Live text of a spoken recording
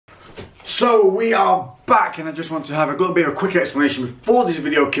So we are back, and I just want to have a little bit of a quick explanation before this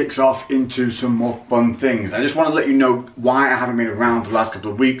video kicks off into some more fun things. I just want to let you know why I haven't been around for the last couple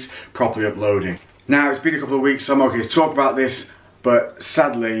of weeks properly uploading. Now, it's been a couple of weeks, so I'm okay to talk about this, but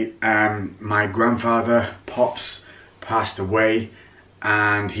sadly, my grandfather, Pops, passed away,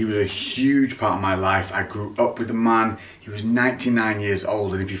 and he was a huge part of my life. I grew up with the man. He was 99 years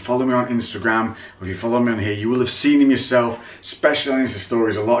old, and if you follow me on Instagram, or if you follow me on here, you will have seen him yourself, especially on Insta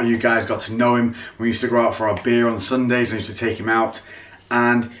stories. A lot of you guys got to know him. We used to go out for our beer on Sundays, and I used to take him out.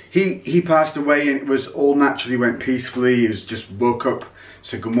 And he passed away, and it was all naturally, went peacefully. He was just woke up,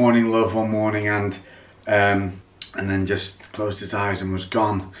 said good morning, love, one morning, and then just closed his eyes and was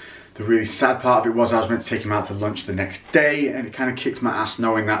gone. The really sad part of it was I was meant to take him out to lunch the next day, and it kind of kicked my ass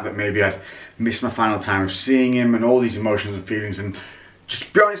knowing that maybe I'd missed my final time of seeing him, and all these emotions and feelings. And just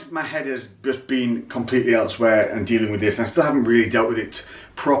to be honest, my head has just been completely elsewhere and dealing with this, and I still haven't really dealt with it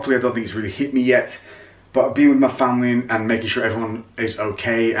properly. I don't think it's really hit me yet. But I've been with my family and making sure everyone is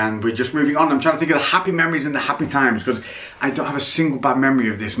okay, and we're just moving on. I'm trying to think of the happy memories and the happy times, because I don't have a single bad memory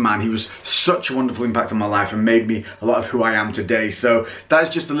of this man. He was such a wonderful impact on my life and made me a lot of who I am today. So that is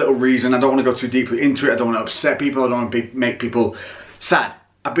just a little reason. I don't want to go too deeply into it. I don't want to upset people. I don't want to make people sad.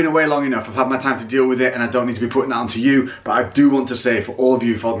 I've been away long enough. I've had my time to deal with it, and I don't need to be putting that onto you. But I do want to say, for all of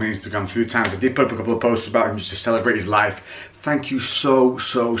you who followed me on Instagram through times, I did put up a couple of posts about him just to celebrate his life. Thank you so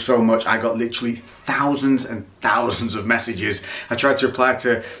much. I got literally thousands and thousands of messages. I tried to reply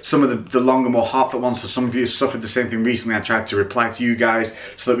to some of the longer, more heartfelt ones. For some of you who suffered the same thing recently, I tried to reply to you guys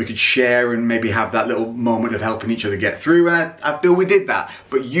so that we could share and maybe have that little moment of helping each other get through. And I feel we did that.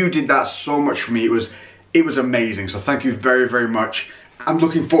 But you did that so much for me. It was amazing. So thank you very much. I'm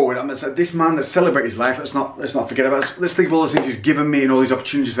looking forward. This man that celebrated his life, let's not forget about it. Let's think of all the things he's given me and all these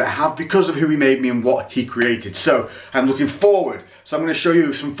opportunities that I have because of who he made me and what he created. So I'm looking forward. So I'm going to show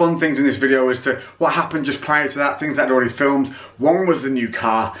you some fun things in this video as to what happened just prior to that, things that I'd already filmed. One was the new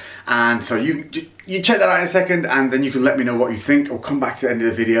car, and so you check that out in a second, and then you can let me know what you think. I'll come back to the end of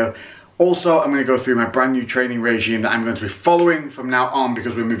the video. Also, I'm going to go through my brand new training regime that I'm going to be following from now on,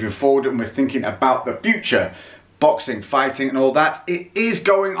 because we're moving forward and we're thinking about the future. Boxing, fighting and all that. It is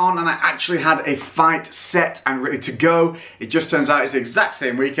going on, and I actually had a fight set and ready to go. It just turns out it's the exact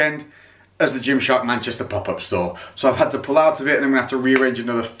same weekend as the Gymshark Manchester pop-up store. So I've had to pull out of it, and I'm gonna have to rearrange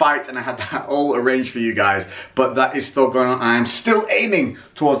another fight, and I had that all arranged for you guys. But that is still going on. I am still aiming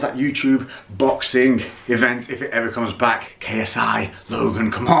towards that YouTube boxing event if it ever comes back. KSI, Logan,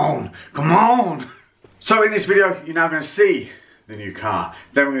 come on, come on. So in this video, you're now gonna see the new car.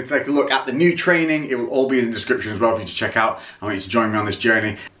 Then we're going to take a look at the new training. It will all be in the description as well for you to check out. I want you to join me on this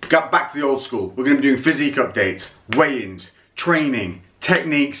journey. Got back to the old school. We're going to be doing physique updates, weigh-ins, training,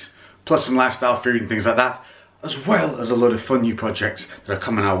 techniques, plus some lifestyle food and things like that, as well as a lot of fun new projects that are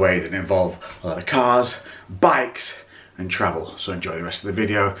coming our way that involve a lot of cars, bikes, and travel. So enjoy the rest of the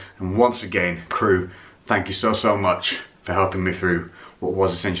video. And once again, crew, thank you so much for helping me through what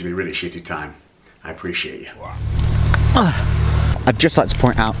was essentially a really shitty time. I appreciate you. I'd just like to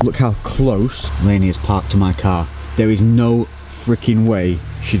point out, look how close Lainey is parked to my car. There is no freaking way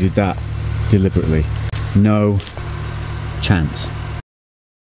she did that deliberately. No chance.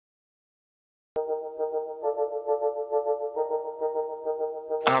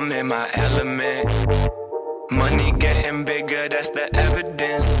 I'm in my element. Money getting bigger, that's the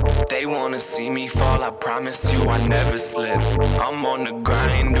evidence. They wanna see me fall, I promise you I never slip. I'm on the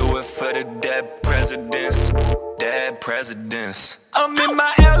grind, do it for the dead presidents. Dead presidents. I'm in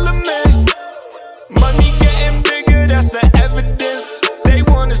my element. Money getting bigger, that's the evidence. They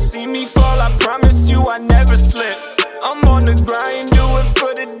wanna see me fall, I promise you I never slip. I'm on the grind, do it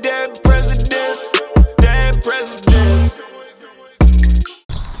for the dead presidents. Dead presidents.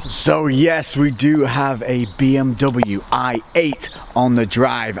 So yes, we do have a BMW i8 on the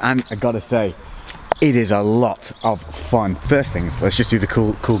drive, and I gotta say, it is a lot of fun. First things, let's just do the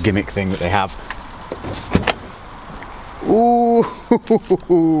cool gimmick thing that they have. Ooh.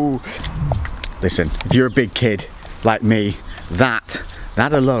 Listen, if you're a big kid like me, that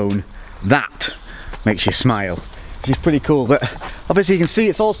alone, that makes you smile, which is pretty cool. But obviously you can see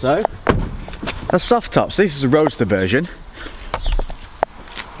it's also a soft top. So this is a roadster version.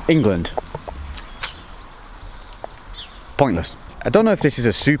 England. Pointless. I don't know if this is a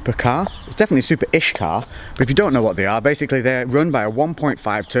supercar. It's definitely a super-ish car, but if you don't know what they are, basically they're run by a 1.5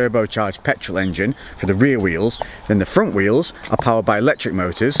 turbocharged petrol engine for the rear wheels. Then the front wheels are powered by electric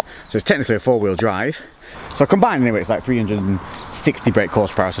motors, so it's technically a four-wheel drive. So combined anyway, it's like 360 brake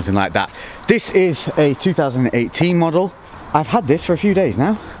horsepower or something like that. This is a 2018 model. I've had this for a few days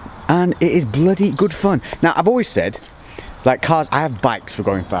now, and it is bloody good fun. Now, I've always said like cars, I have bikes for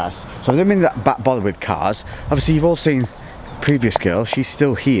going fast, so I've never been that bothered with cars. Obviously you've all seen previous girl, she's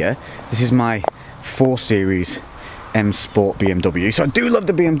still here. This is my 4 Series M Sport BMW, so I do love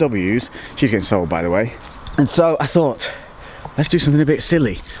the BMWs. She's getting sold, by the way. And so I thought, let's do something a bit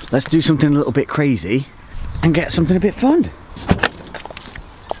silly. Let's do something a little bit crazy and get something a bit fun.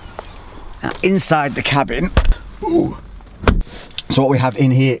 Now, inside the cabin, ooh. So what we have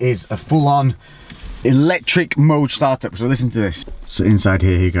in here is a full-on electric mode startup. So listen to this. So inside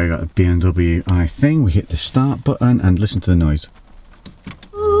here you go, you got a BMW i thing. We hit the start button and listen to the noise.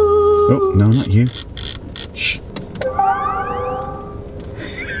 Oh, no, not you. Shh.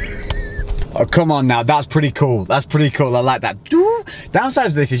 Oh, come on now, that's pretty cool. That's pretty cool, I like that. Downside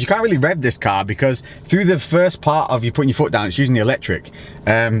of this is you can't really rev this car because through the first part of you putting your foot down, it's using the electric.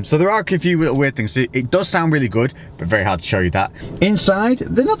 So there are a few little weird things. It does sound really good, but very hard to show you that. Inside,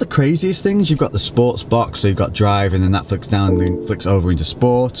 they're not the craziest things. You've got the sports box, so you've got drive, and then that flicks down and flicks over into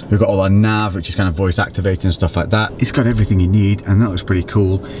sport. We've got all our nav, which is kind of voice activated and stuff like that. It's got everything you need, and that looks pretty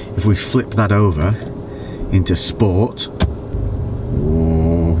cool. If we flip that over into sport,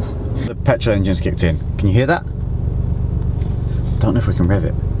 whoa. The petrol engine's kicked in. Can you hear that? Don't know if we can rev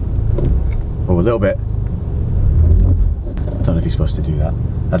it. Oh, a little bit. I don't know if you're supposed to do that.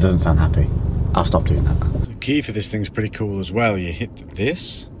 That doesn't sound happy. I'll stop doing that. The key for this thing's pretty cool as well. You hit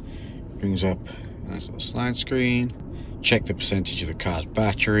this, brings up a nice little slide screen, check the percentage of the car's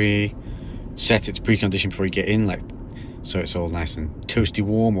battery, set it to precondition before you get in, like so it's all nice and toasty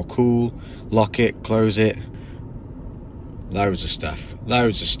warm or cool, lock it, close it. Loads of stuff,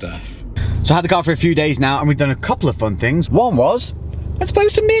 loads of stuff. So I had the car for a few days now and we've done a couple of fun things. One was, let's play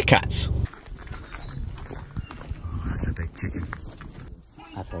with some meerkats. Oh, that's a big chicken.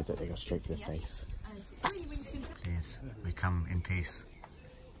 I've heard that they go straight to the face. Yes, we come in peace.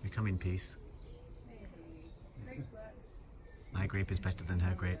 We come in peace. My grape is better than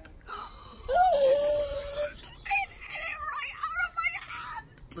her grape.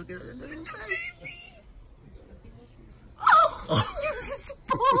 Look at the little face. Oh, it's a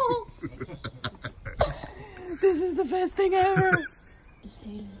ball. This is the best thing ever.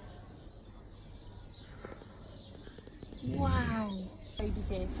 Wow. Baby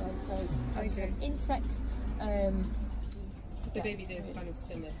deer size, so okay. Insects. The baby deer is kind of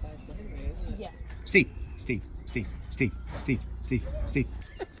similar size to him, really, isn't it? Yeah. Steve.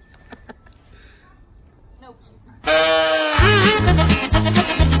 Nope.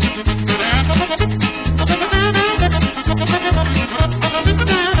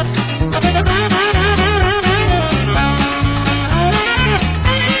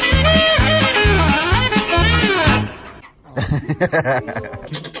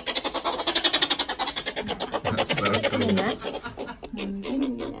 That's so cool. Give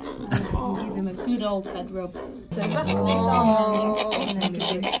him a good old head rub. So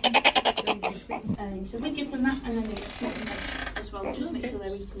so we give them that and then we get them as well. Just make sure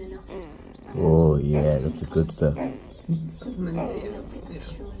they're eating enough. Oh yeah, that's the good stuff. They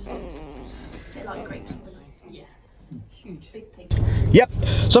like grapes. Yeah. Huge. Big pig. Yep,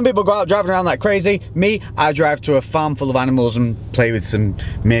 some people go out driving around like crazy. Me, I drive to a farm full of animals and play with some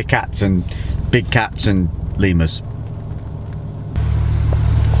meerkats and big cats and lemurs.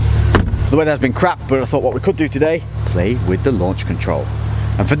 The weather has been crap, but I thought what we could do today, play with the launch control.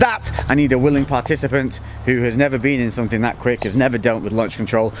 And for that, I need a willing participant who has never been in something that quick, has never dealt with launch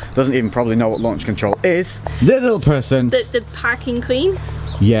control, doesn't even probably know what launch control is. The little person. The parking queen.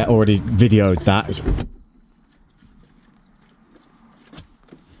 Yeah, already videoed that.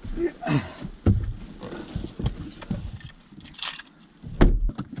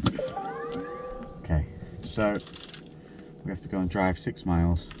 Okay, so we have to go and drive 6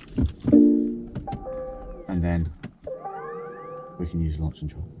 miles and then we can use launch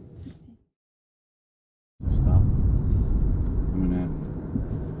control. Start. I'm gonna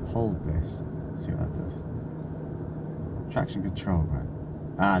hold this, see what that does. Traction control, right?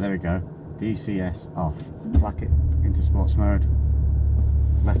 Ah, there we go. DCS off. Flack it into sports mode.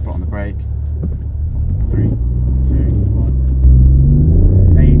 Left foot on the brake. 3, 2,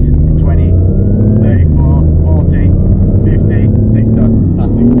 1. 8, 20, 34, 40, 50, 6 done.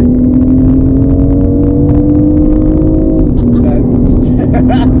 That's 60.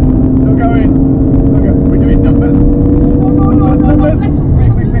 Still going. Still going. We're doing numbers. Numbers.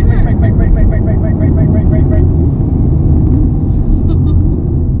 Brake.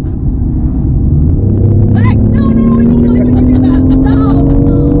 Max, no, you're not going to do that. Stop.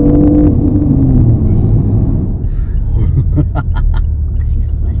 She's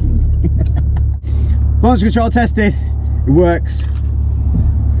sweating. Launch control tested. It works.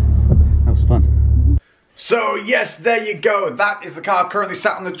 That was fun. So yes, there you go. That is the car currently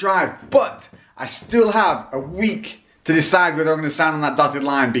sat on the drive. But I still have a week to decide whether I'm going to stand on that dotted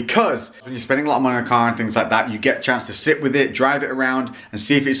line, because when you're spending a lot of money on a car and things like that, you get a chance to sit with it, drive it around, and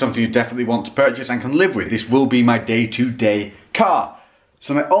see if it's something you definitely want to purchase and can live with. This will be my day-to-day car.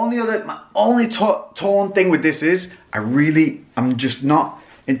 So my only torn thing with this is, I'm just not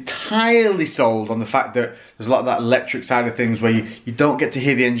entirely sold on the fact that there's a lot of that electric side of things where you don't get to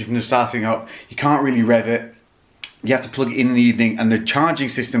hear the engine from the starting up, you can't really rev it, you have to plug it in the evening, and the charging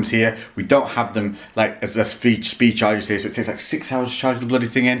systems here, we don't have them like as speed chargers here, so it takes like 6 hours to charge the bloody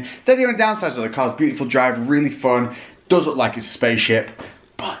thing in. They're the only downsides of the car. It's beautiful drive, really fun, does look like it's a spaceship,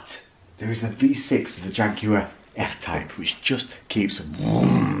 but there is a V6 of the Jaguar F-Type, which just keeps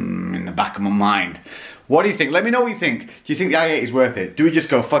in the back of my mind. What do you think? Let me know what you think. Do you think the i8 is worth it? Do we just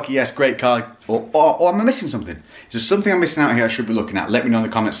go, fuck yes, great car, or am I missing something? Is there something I'm missing out here I should be looking at? Let me know in the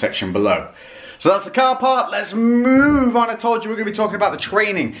comments section below. So that's the car part. Let's move on. I told you we're going to be talking about the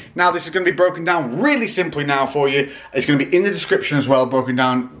training. Now this is going to be broken down really simply now for you. It's going to be in the description as well, broken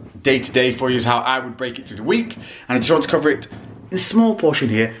down day to day for you, is how I would break it through the week. And I just want to cover it in a small portion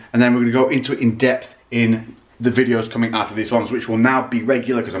here, and then we're going to go into it in depth in the videos coming after these ones, which will now be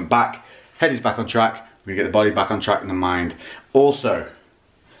regular because I'm back. Head is back on track. We're going to get the body back on track and the mind. Also,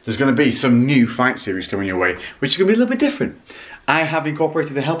 there's going to be some new fight series coming your way, which is going to be a little bit different. I have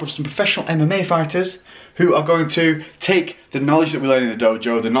incorporated the help of some professional MMA fighters who are going to take the knowledge that we learn in the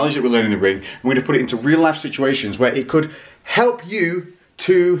dojo, the knowledge that we learn in the ring, and we're going to put it into real life situations where it could help you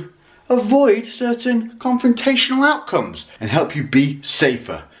to avoid certain confrontational outcomes and help you be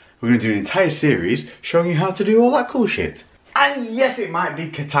safer. We're going to do an entire series showing you how to do all that cool shit. And yes, it might be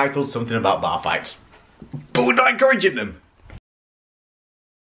titled something about bar fights, but we're not encouraging them.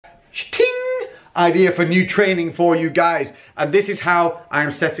 Ting! Idea for new training for you guys, and this is how I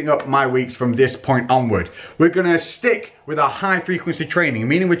am setting up my weeks from this point onward. We're going to stick with our high frequency training,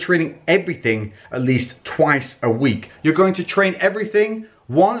 meaning we're training everything at least twice a week. You're going to train everything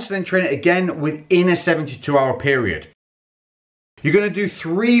once, then train it again within a 72-hour period. You're going to do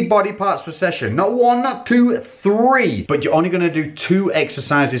 3 body parts per session, not 1, not 2, 3, but you're only going to do 2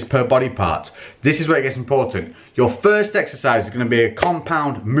 exercises per body part. This is where it gets important. Your first exercise is going to be a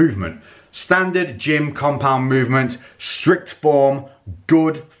compound movement. Standard gym compound movement, strict form,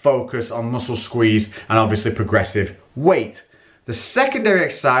 good focus on muscle squeeze, and obviously progressive weight. The secondary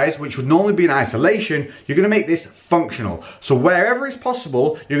exercise, which would normally be in isolation, you're going to make this functional. So wherever it's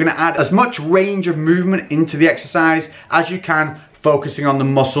possible, you're going to add as much range of movement into the exercise as you can, focusing on the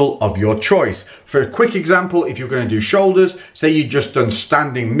muscle of your choice. For a quick example, if you're going to do shoulders, say you've just done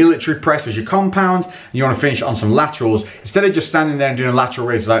standing military press as your compound, and you want to finish on some laterals, instead of just standing there and doing a lateral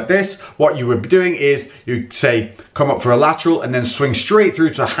raise like this, what you would be doing is, you say, come up for a lateral and then swing straight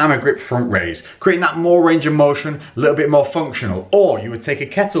through to a hammer grip front raise, creating that more range of motion, a little bit more functional. Or you would take a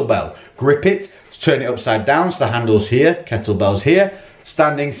kettlebell, grip it, turn it upside down, so the handle's here, kettlebell's here,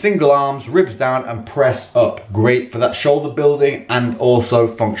 standing, single arms, ribs down, and press up. Great for that shoulder building and also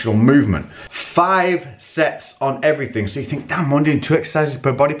functional movement. 5 sets on everything. So you think, damn, I'm doing 2 exercises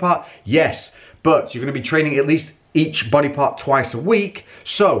per body part? Yes, but you're going to be training at least each body part twice a week.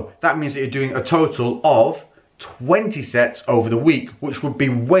 So that means that you're doing a total of 20 sets over the week, which would be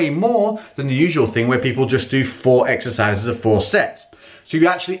way more than the usual thing where people just do 4 exercises of 4 sets. So you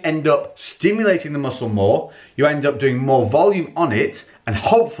actually end up stimulating the muscle more, you end up doing more volume on it, and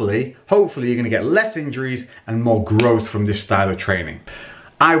hopefully you're going to get less injuries and more growth from this style of training.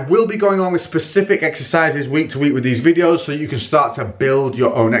 I will be going on with specific exercises week to week with these videos, so you can start to build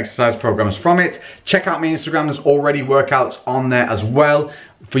your own exercise programs from it. Check out my Instagram, there's already workouts on there as well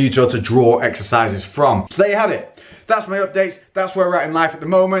for you to be able to draw exercises from. So there you have it. That's my updates, that's where we're at in life at the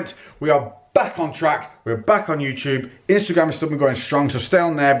moment. We are back on track, we're back on YouTube. Instagram is still been going strong, so stay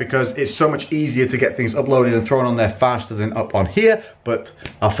on there because it's so much easier to get things uploaded and thrown on there faster than up on here. But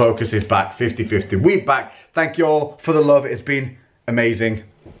our focus is back, 50-50. We're back. Thank you all for the love, it's been amazing.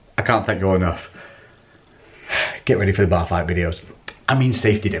 I can't thank you all enough. Get ready for the bar fight videos. I mean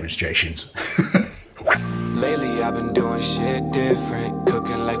safety demonstrations. Lately I've been doing shit different,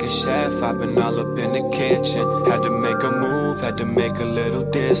 cooking like a chef, I've been all up in the kitchen. Had to make a move, had to make a little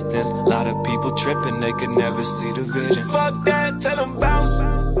distance. A lot of people tripping, they could never see the vision. Fuck that, tell them bounce.